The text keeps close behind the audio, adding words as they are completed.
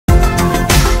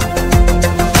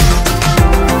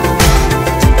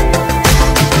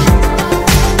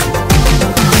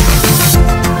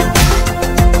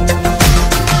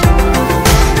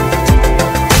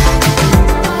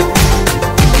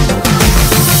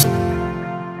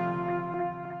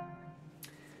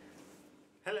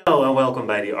welcome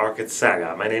by the Orchids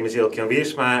SaGa. My name is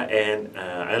Ynse and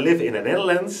I live in the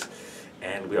Netherlands,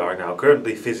 and we are now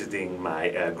currently visiting my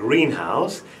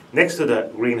greenhouse. Next to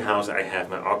the greenhouse I have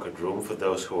my orchid room for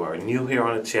those who are new here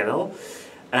on the channel.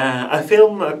 I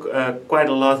film quite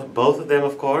a lot, both of them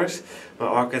of course, my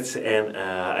orchids, and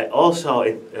I also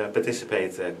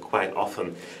participate quite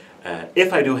often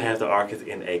if I do have the orchid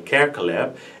in a care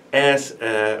collab, as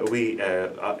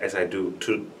I do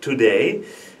today.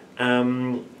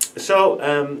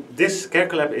 This care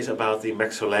collab is about the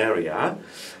Maxillaria,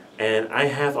 and I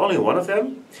have only one of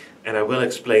them, and I will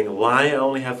explain why I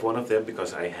only have one of them,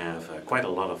 because I have quite a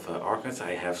lot of orchids.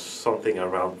 I have something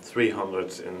around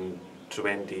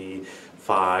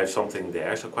 325, something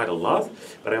there, so quite a lot,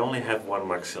 but I only have one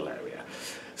Maxillaria.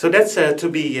 So that's to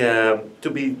be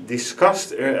discussed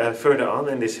further on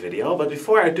in this video. But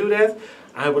before I do that,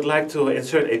 I would like to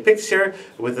insert a picture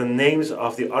with the names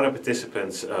of the other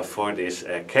participants for this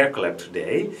care collab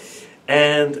today.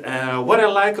 And what I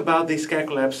like about these care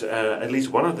collabs, at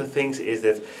least one of the things, is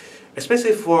that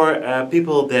especially for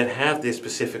people that have this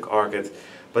specific orchid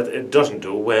but it doesn't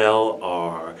do well,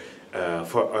 or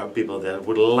for people that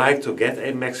would like to get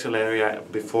a Maxillaria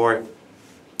beforehand,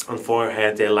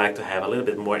 they like to have a little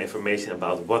bit more information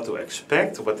about what to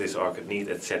expect, what this orchid needs,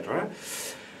 etc.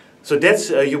 So that's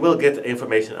you will get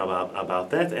information about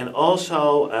that, and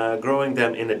also growing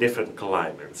them in the different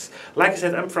climates. Like I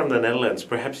said, I'm from the Netherlands.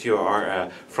 Perhaps you are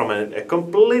from a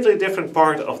completely different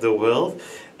part of the world,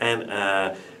 and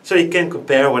so you can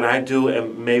compare what I do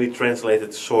and maybe translate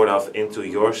it sort of into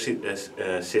your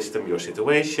system, your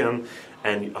situation,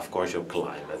 and of course your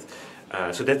climate.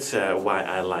 So that's why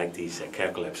I like these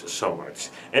care collabs so much.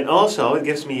 And also it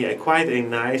gives me quite a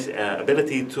nice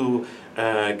ability to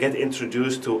get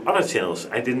introduced to other channels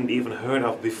I didn't even heard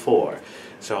of before.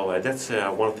 So that's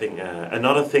one thing,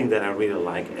 another thing that I really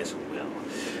like as well.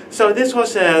 So this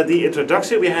was the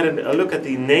introduction. We had a look at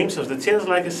the names of the channels.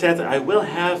 Like I said, I will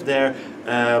have their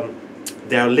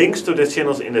links to the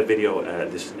channels in the video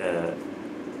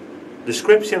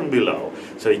description below,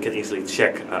 so you can easily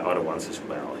check other ones as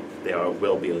well. They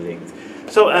will be linked.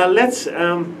 So let's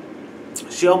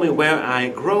show me where I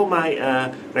grow my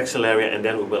Maxillaria, and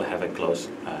then we will have a close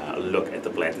look at the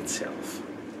plant itself.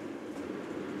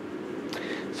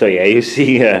 So yeah, you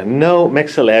see no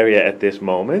Maxillaria at this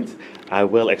moment. I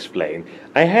will explain.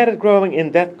 I had it growing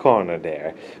in that corner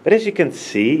there, but as you can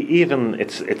see, even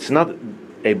it's not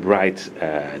a bright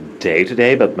day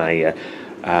today, but my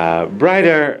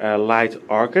brighter light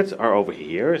orchids are over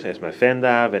here. There's my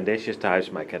Vanda, Vendacious types,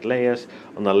 my Cattleyas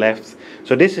on the left.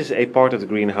 So this is a part of the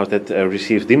greenhouse that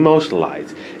receives the most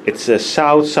light. It's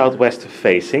south-southwest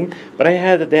facing, but I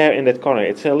had it there in that corner.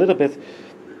 It's a little bit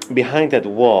behind that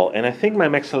wall, and I think my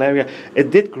Maxillaria, it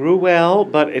did grow well,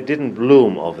 but it didn't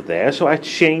bloom over there, so I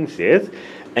changed it.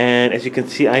 And as you can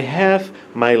see, I have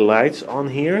my lights on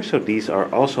here, so these are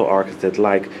also orchids that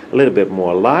like a little bit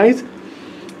more light.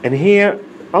 And here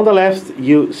on the left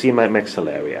you see my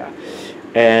Maxillaria,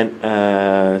 and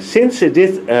since I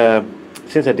did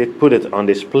put it on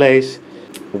this place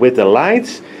with the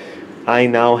lights, I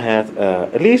now have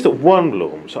at least one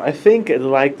bloom. So I think I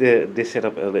like this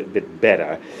setup a little bit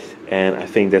better, and I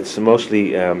think that's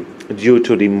mostly due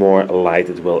to the more light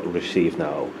it will receive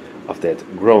now of that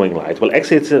growing light. Well,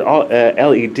 actually it's an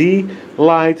LED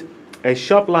light, a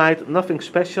shop light, nothing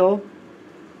special.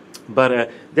 But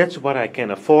that's what I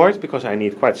can afford, because I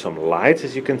need quite some lights.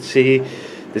 As you can see,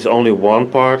 there's only one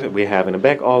part. We have in the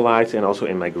back all lights, and also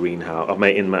in my greenhouse,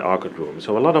 in my orchid room.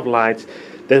 So a lot of lights.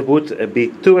 That would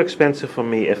be too expensive for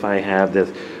me if I have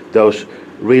those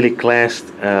really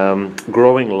classed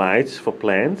growing lights for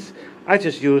plants. I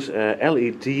just use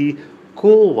LED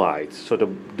cool white, so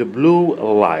the blue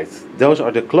light. Those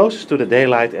are the closest to the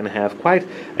daylight and have quite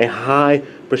a high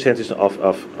percentage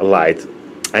of light.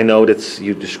 I know that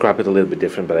you describe it a little bit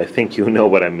different, but I think you know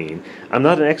what I mean. I'm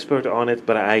not an expert on it,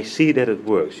 but I see that it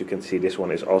works. You can see this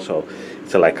one is also,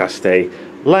 it's a Lycaste,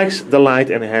 likes the light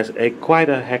and has quite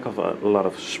a heck of a lot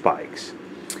of spikes.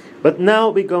 But now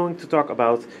we're going to talk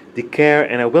about the care,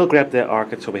 and I will grab the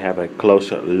orchid so we have a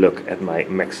closer look at my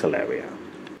Maxillaria.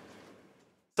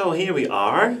 So here we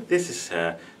are. This is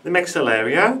the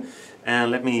Maxillaria.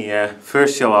 And let me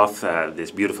first show off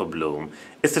this beautiful bloom.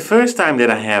 It's the first time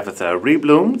that I have it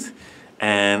rebloomed,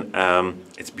 and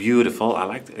it's beautiful.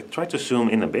 I try to zoom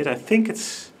in a bit. I think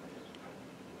it's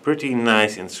pretty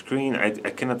nice in screen. I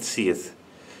cannot see it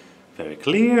very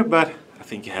clear, but I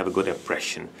think you have a good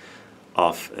impression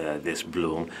of this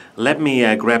bloom. Let me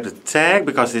grab the tag,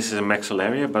 because this is a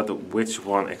Maxillaria, but which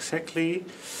one exactly?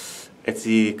 It's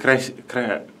the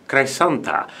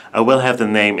Chrysantha. I will have the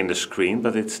name in the screen,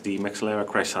 but it's the Maxillaria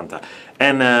Chrysantha.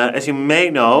 And as you may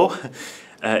know,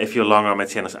 if you're longer on my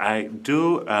channels, I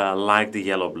do like the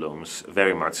yellow blooms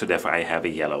very much, so therefore I have a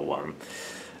yellow one.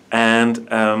 And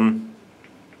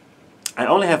I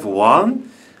only have one.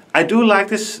 I do like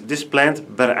this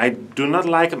plant, but I do not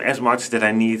like them as much that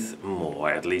I need more,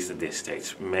 at least at this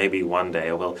stage. Maybe one day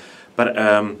I will. But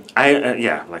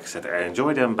yeah, like I said, I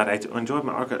enjoy them, but I enjoy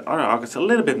my other orchids a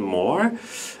little bit more.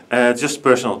 Just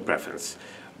personal preference.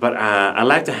 But I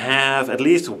like to have at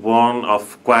least one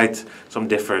of quite some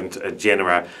different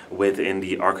genera within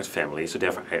the orchid family. So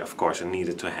therefore, of course, I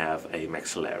needed to have a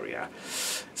Maxillaria.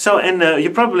 So, and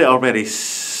you probably already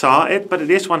saw it, but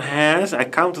this one has, I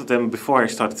counted them before I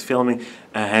started filming,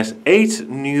 has 8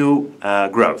 new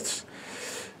growths.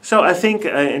 So I think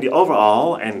in the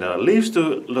overall, and the leaves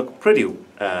do look pretty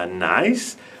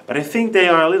nice, but I think they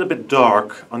are a little bit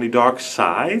dark, on the dark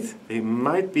side. They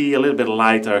might be a little bit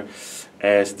lighter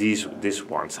as these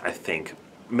ones, I think.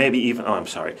 Maybe even, oh I'm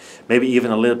sorry, maybe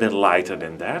even a little bit lighter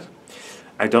than that.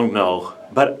 I don't know,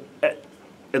 but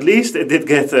at least it did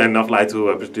get enough light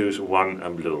to produce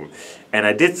one bloom. And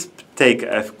I did take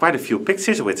quite a few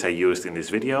pictures, which I used in this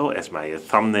video as my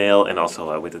thumbnail, and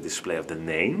also with the display of the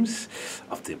names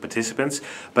of the participants.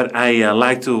 But I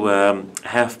like to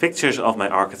have pictures of my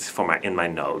orchids in my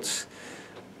notes.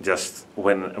 Just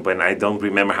when I don't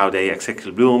remember how they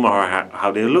exactly bloom or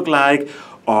how they look like,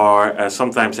 or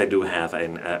sometimes I do have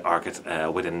an orchid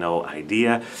with no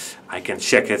idea. I can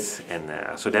check it,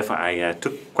 and so therefore I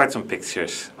took quite some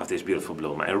pictures of this beautiful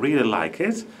bloom. I really like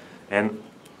it, and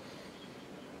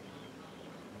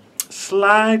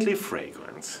slightly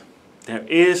fragrant. There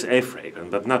is a fragrance,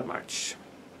 but not much.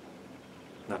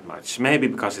 Not much. Maybe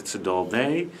because it's a dull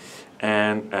day,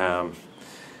 and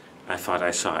I thought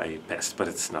I saw a pest, but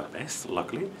it's not a pest,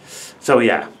 luckily. So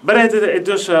yeah, but it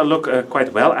does look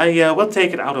quite well. I will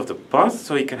take it out of the pot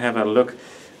so you can have a look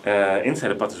inside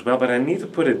the pot as well, but I need to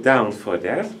put it down for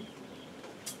that.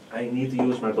 I need to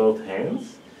use my both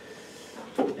hands.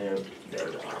 And there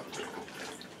we are.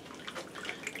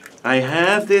 I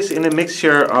have this in a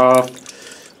mixture of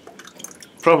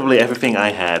probably everything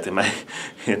I had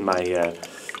in my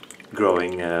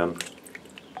growing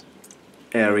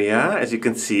area. As you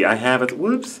can see, I have it,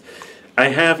 whoops, I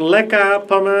have leca,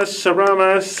 pumice,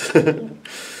 seramas.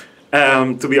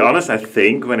 To be honest, I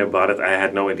think when I bought it I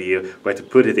had no idea where to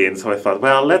put it in, so I thought,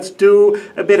 well, let's do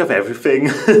a bit of everything.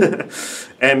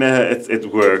 And it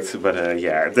worked, but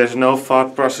yeah, there's no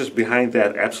thought process behind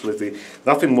that, absolutely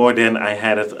nothing more than I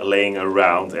had it laying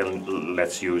around and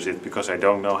let's use it, because I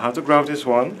don't know how to grow this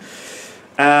one.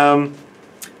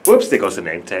 Whoops, there goes the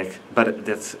name tag, but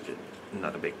that's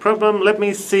not a big problem. Let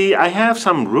me see, I have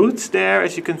some roots there,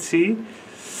 as you can see.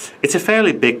 It's a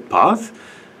fairly big pot,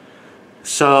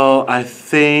 so I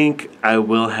think I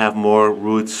will have more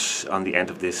roots on the end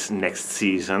of this next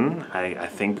season. I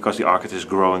think because the orchid is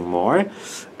growing more.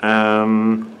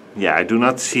 Yeah, I do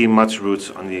not see much roots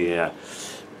on the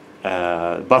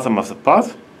bottom of the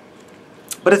pot,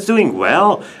 but it's doing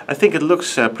well. I think it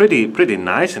looks pretty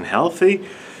nice and healthy.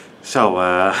 So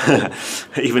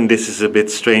even this is a bit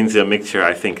strange mixture.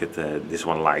 I think this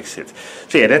one likes it.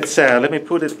 So yeah, that's. Let me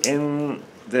put it in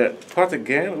the pot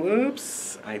again.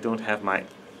 Whoops! I don't have my.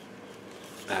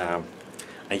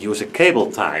 I use a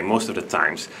cable tie most of the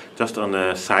times, just on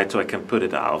the side so I can put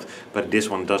it out. But this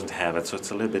one doesn't have it, so it's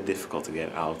a little bit difficult to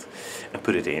get out and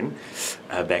put it in,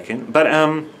 back in. But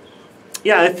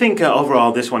yeah, I think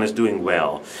overall this one is doing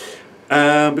well.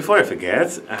 Before I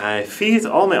forget, I feed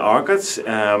all my orchids.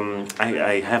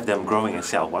 I have them growing in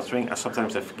self-watering.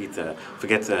 Sometimes I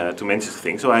forget to mention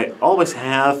things. So I always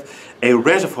have a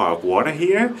reservoir of water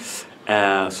here.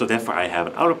 So therefore I have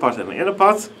an outer pot and an inner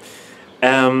pot.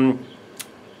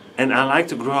 And I like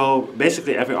to grow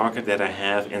basically every orchid that I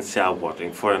have in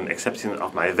self-watering, for an exception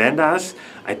of my vandas.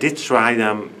 I did try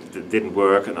them, it didn't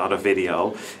work, another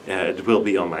video. It will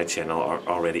be on my channel, or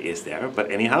already is there.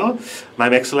 But anyhow, my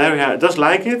Maxillaria does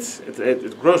like it.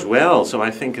 It grows well, so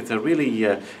I think it really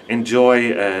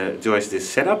enjoys this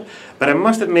setup. But I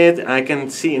must admit, I can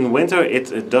see in winter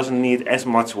it doesn't need as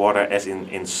much water as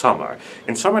in summer.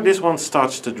 In summer this one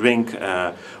starts to drink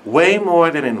way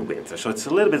more than in winter, so it's a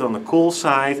little bit on the cool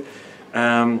side.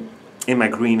 In my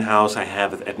greenhouse I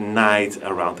have it at night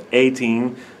around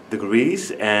 18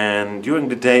 degrees, and during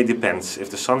the day depends. If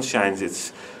the sun shines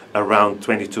it's around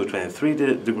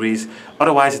 22-23 degrees,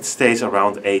 otherwise it stays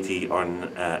around 18 or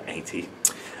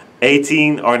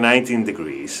 19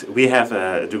 degrees. We have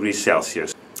degrees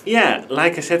Celsius. Yeah,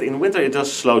 like I said, in winter it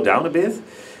does slow down a bit,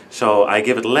 so I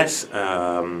give it less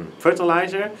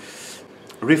fertilizer.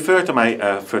 refer to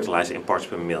my fertilizer in parts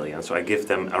per million. So I give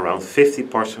them around 50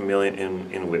 parts per million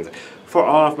in winter. For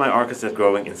all of my orchids that are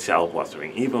growing in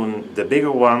self-watering. Even the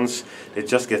bigger ones, they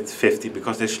just get 50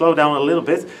 because they slow down a little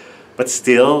bit. But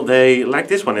still, they, like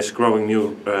this one, is growing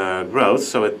new growth,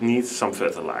 so it needs some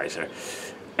fertilizer.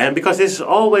 And because this is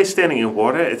always standing in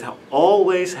water, it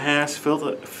always has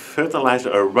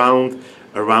fertilizer around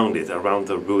it, around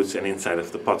the roots and inside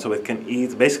of the pot, so it can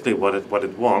eat basically what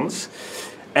it wants.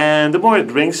 And the more it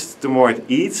drinks, the more it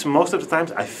eats. Most of the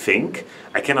times, I think,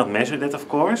 I cannot measure that, of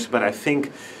course, but I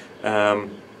think.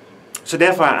 So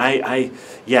therefore,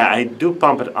 I do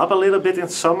pump it up a little bit in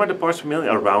summer. The parts per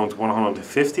million around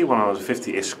 150.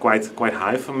 150 is quite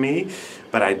high for me,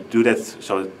 but I do that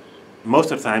so.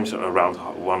 Most of the times around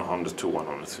 100 to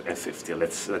 150,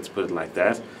 let's put it like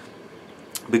that.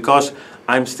 Because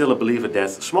I'm still a believer that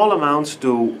small amounts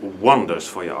do wonders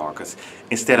for your orchids,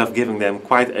 instead of giving them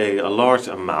quite a large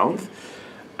amount.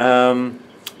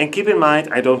 And keep in mind,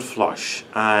 I don't flush.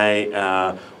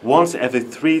 Once every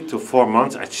 3 to 4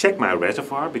 months I check my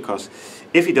reservoir, because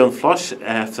if you don't flush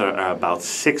after about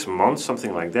 6 months,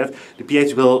 something like that, the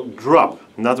pH will drop,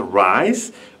 not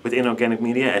rise with inorganic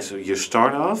media as you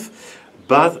start off,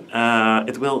 but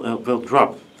it will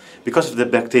drop because of the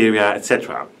bacteria,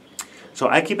 etc. So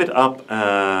I keep it up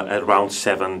at around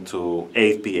 7 to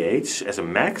 8 pH as a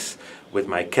max with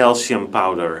my calcium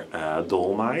powder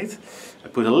dolomite. I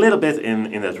put a little bit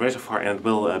in that reservoir and it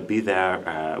will be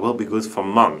there, will be good for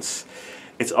months.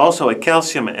 It's also a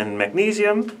calcium and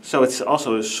magnesium, so it's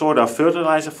also a sort of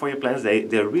fertilizer for your plants. They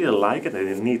really like it,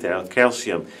 they need their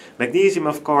calcium, magnesium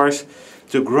of course,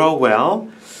 to grow well.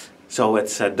 So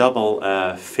it's double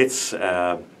fits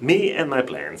me and my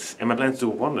plants do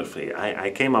wonderfully.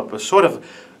 I came up sort of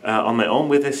on my own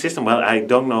with this system. Well, I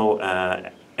don't know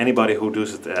anybody who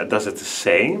does it the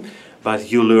same,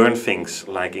 but you learn things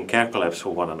like in care collabs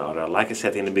for one another. Like I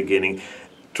said in the beginning,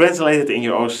 translate it in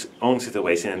your own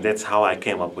situation, and that's how I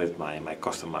came up with my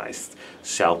customized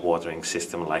self-watering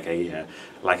system, like I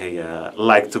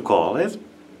like to call it.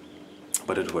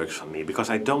 But it works for me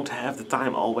because I don't have the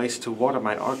time always to water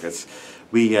my orchids.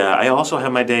 I also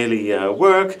have my daily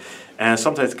work, and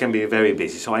sometimes it can be very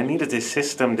busy. So I needed this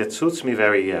system that suits me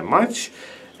very much,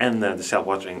 and the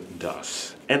self-watering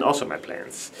does. And also my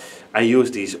plants. I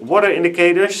use these water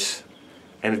indicators,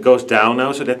 and it goes down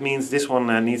now, so that means this one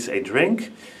needs a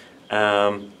drink.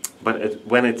 But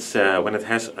when it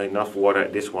has enough water,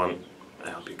 this one,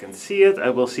 I hope you can see it, I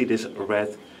will see this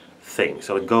red thing.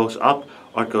 So it goes up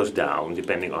or it goes down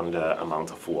depending on the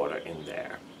amount of water in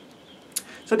there.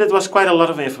 So that was quite a lot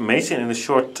of information in a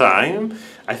short time,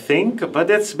 I think, but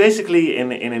that's basically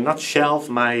in a nutshell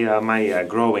my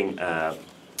growing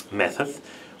method,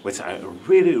 which I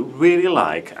really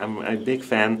like. I'm a big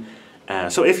fan.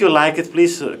 So if you like it,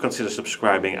 please consider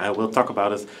subscribing. I will talk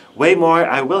about it way more.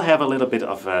 I will have a little bit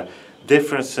of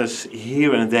differences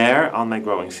here and there on my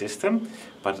growing system.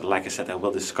 But like I said, I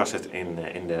will discuss it in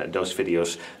those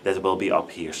videos that will be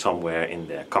up here somewhere in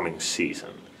the coming season.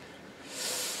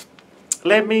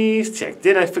 Let me check.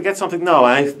 Did I forget something? No,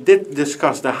 I did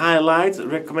discuss the highlight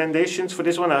recommendations for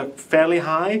this one are fairly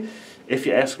high, if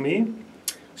you ask me.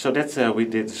 So that's we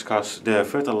did discuss the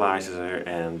fertilizer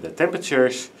and the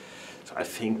temperatures. So I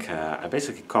think I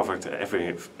basically covered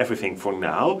everything for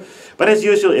now. But as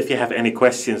usual, if you have any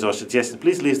questions or suggestions,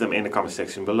 please leave them in the comment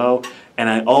section below. And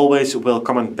I always will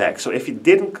comment back. So if you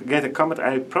didn't get a comment,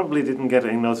 I probably didn't get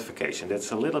a notification.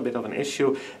 That's a little bit of an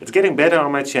issue. It's getting better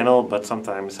on my channel, but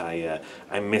sometimes I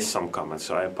miss some comments.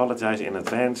 So I apologize in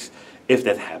advance if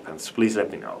that happens. Please let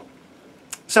me know.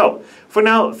 So, for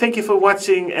now, thank you for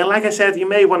watching, and like I said, you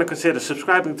may want to consider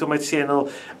subscribing to my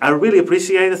channel. I really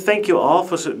appreciate it. Thank you all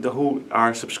for who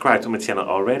are subscribed to my channel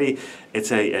already. It's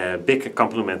a big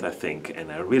compliment, I think,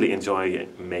 and I really enjoy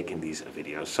making these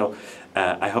videos. So,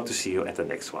 I hope to see you at the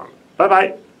next one.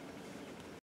 Bye-bye!